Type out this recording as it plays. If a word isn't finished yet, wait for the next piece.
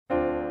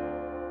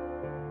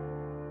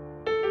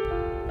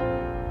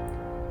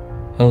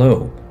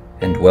Hello,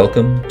 and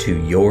welcome to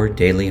Your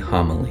Daily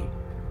Homily,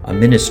 a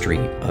ministry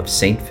of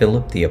St.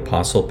 Philip the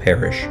Apostle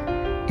Parish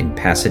in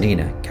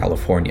Pasadena,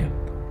 California.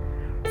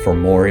 For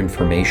more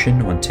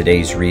information on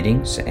today's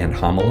readings and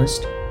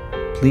homilist,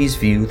 please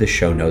view the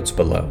show notes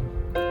below.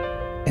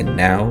 And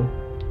now,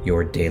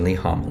 your daily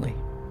homily.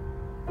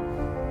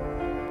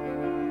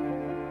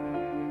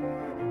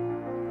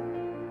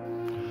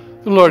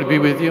 The Lord be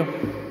with you.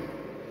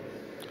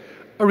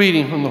 A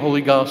reading from the Holy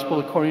Gospel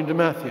according to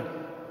Matthew.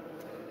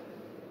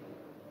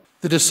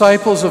 The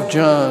disciples of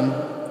John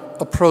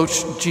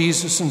approached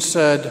Jesus and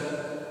said,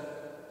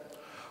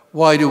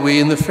 "Why do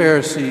we and the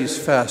Pharisees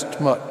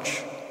fast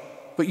much,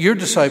 but your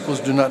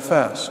disciples do not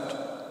fast?"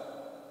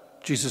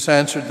 Jesus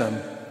answered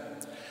them,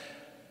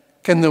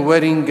 "Can the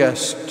wedding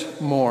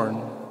guest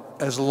mourn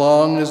as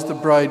long as the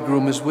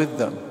bridegroom is with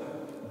them?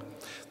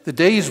 The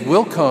days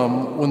will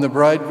come when the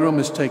bridegroom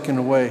is taken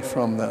away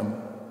from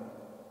them,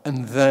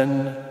 and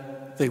then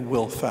they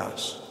will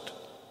fast."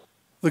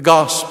 The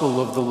Gospel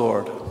of the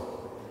Lord.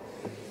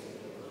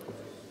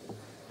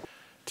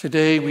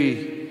 Today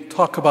we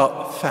talk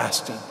about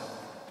fasting,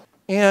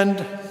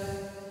 and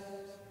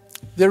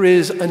there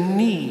is a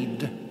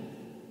need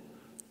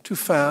to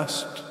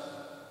fast,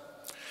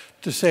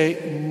 to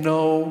say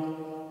no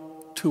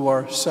to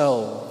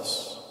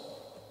ourselves.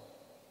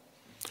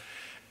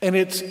 And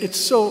it's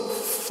so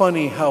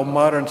funny how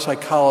modern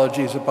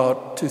psychology is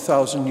about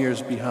 2,000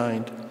 years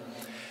behind.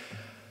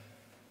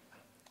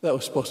 That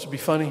was supposed to be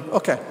funny?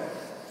 Okay.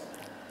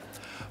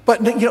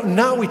 But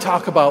now we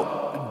talk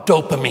about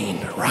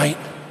dopamine, right?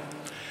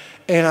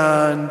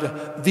 And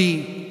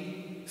the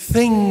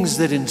things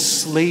that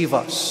enslave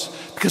us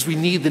because we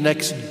need the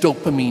next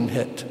dopamine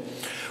hit.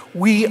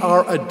 We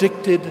are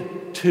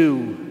addicted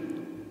to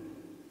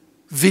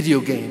video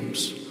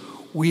games.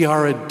 We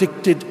are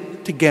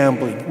addicted to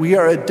gambling. We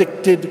are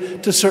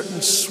addicted to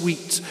certain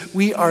sweets.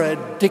 We are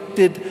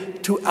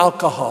addicted to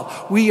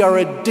alcohol. We are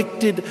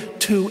addicted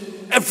to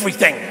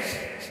everything.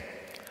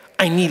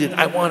 I need it.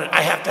 I want it.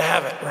 I have to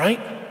have it,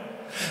 right?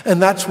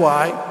 And that's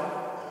why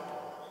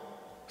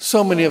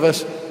so many of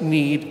us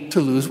need to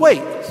lose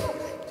weight.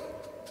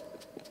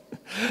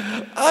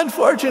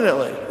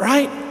 Unfortunately,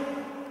 right?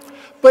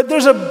 But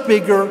there's a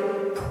bigger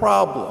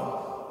problem.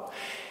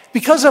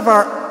 Because of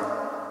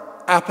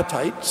our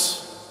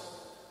appetites,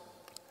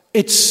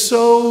 it's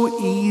so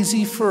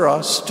easy for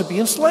us to be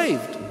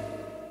enslaved.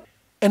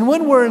 And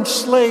when we're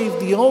enslaved,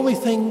 the only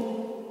thing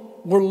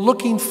we're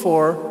looking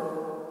for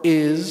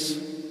is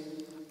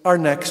our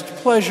next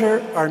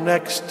pleasure, our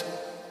next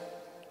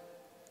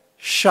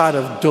shot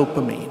of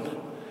dopamine.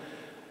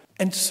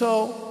 And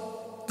so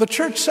the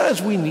church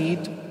says we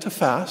need to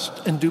fast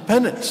and do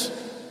penance.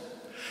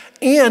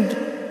 And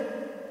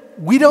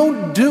we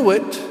don't do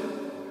it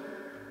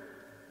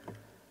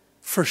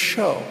for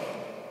show.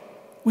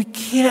 We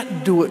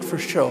can't do it for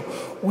show.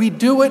 We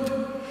do it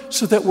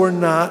so that we're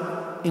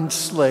not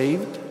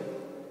enslaved.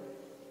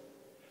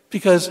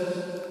 Because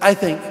I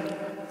think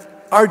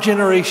our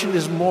generation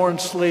is more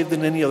enslaved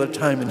than any other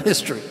time in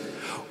history.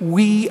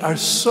 We are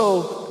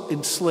so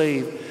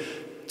enslaved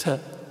to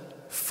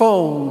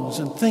phones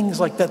and things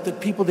like that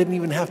people didn't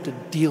even have to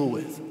deal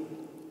with.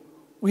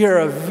 We are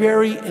a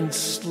very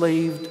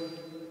enslaved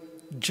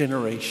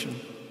generation.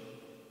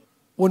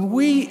 When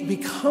we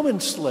become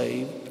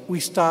enslaved, we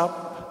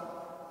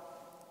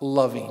stop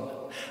loving.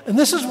 And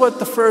this is what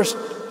the first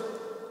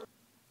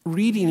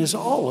reading is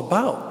all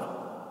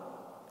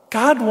about.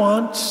 God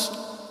wants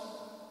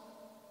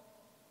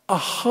a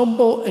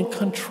humble and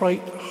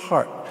contrite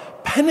heart.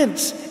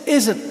 Penance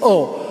isn't,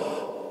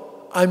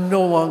 I'm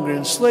no longer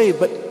enslaved,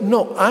 but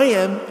no, I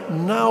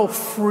am now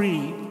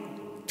free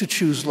to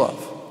choose love.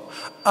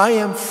 I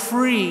am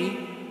free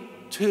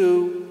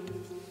to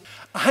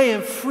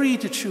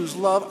choose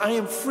love. I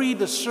am free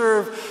to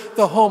serve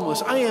the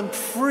homeless. I am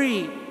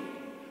free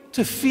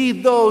to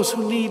feed those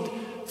who need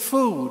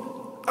food.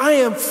 I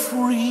am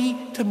free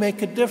to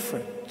make a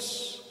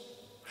difference.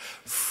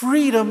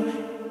 Freedom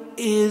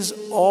is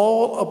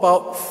all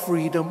about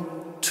freedom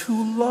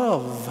to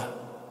love.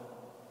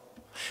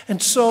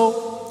 And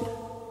so,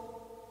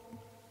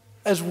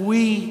 as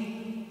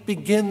we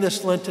begin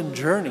this Lenten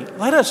journey,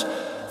 let us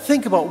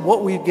think about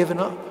what we've given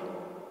up.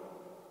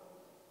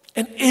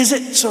 And is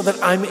it so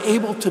that I'm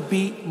able to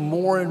be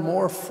more and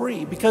more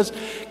free? Because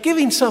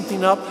giving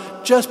something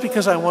up just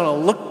because I want to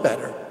look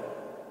better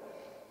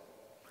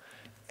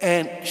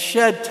and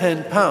shed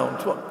 10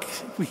 pounds, well,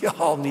 we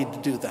all need to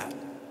do that.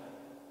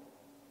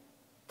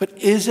 But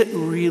is it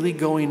really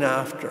going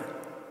after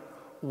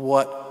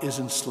what is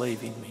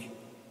enslaving me?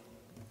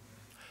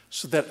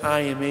 So that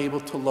I am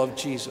able to love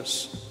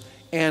Jesus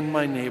and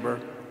my neighbor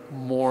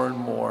more and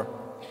more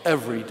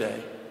every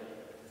day.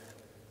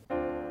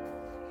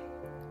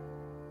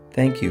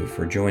 Thank you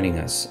for joining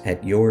us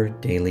at Your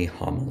Daily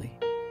Homily.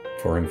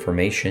 For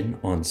information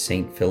on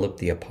St. Philip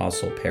the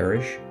Apostle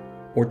Parish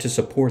or to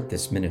support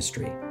this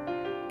ministry,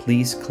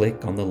 please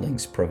click on the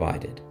links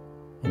provided.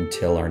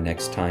 Until our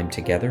next time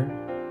together,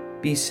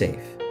 be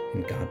safe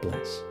and God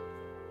bless.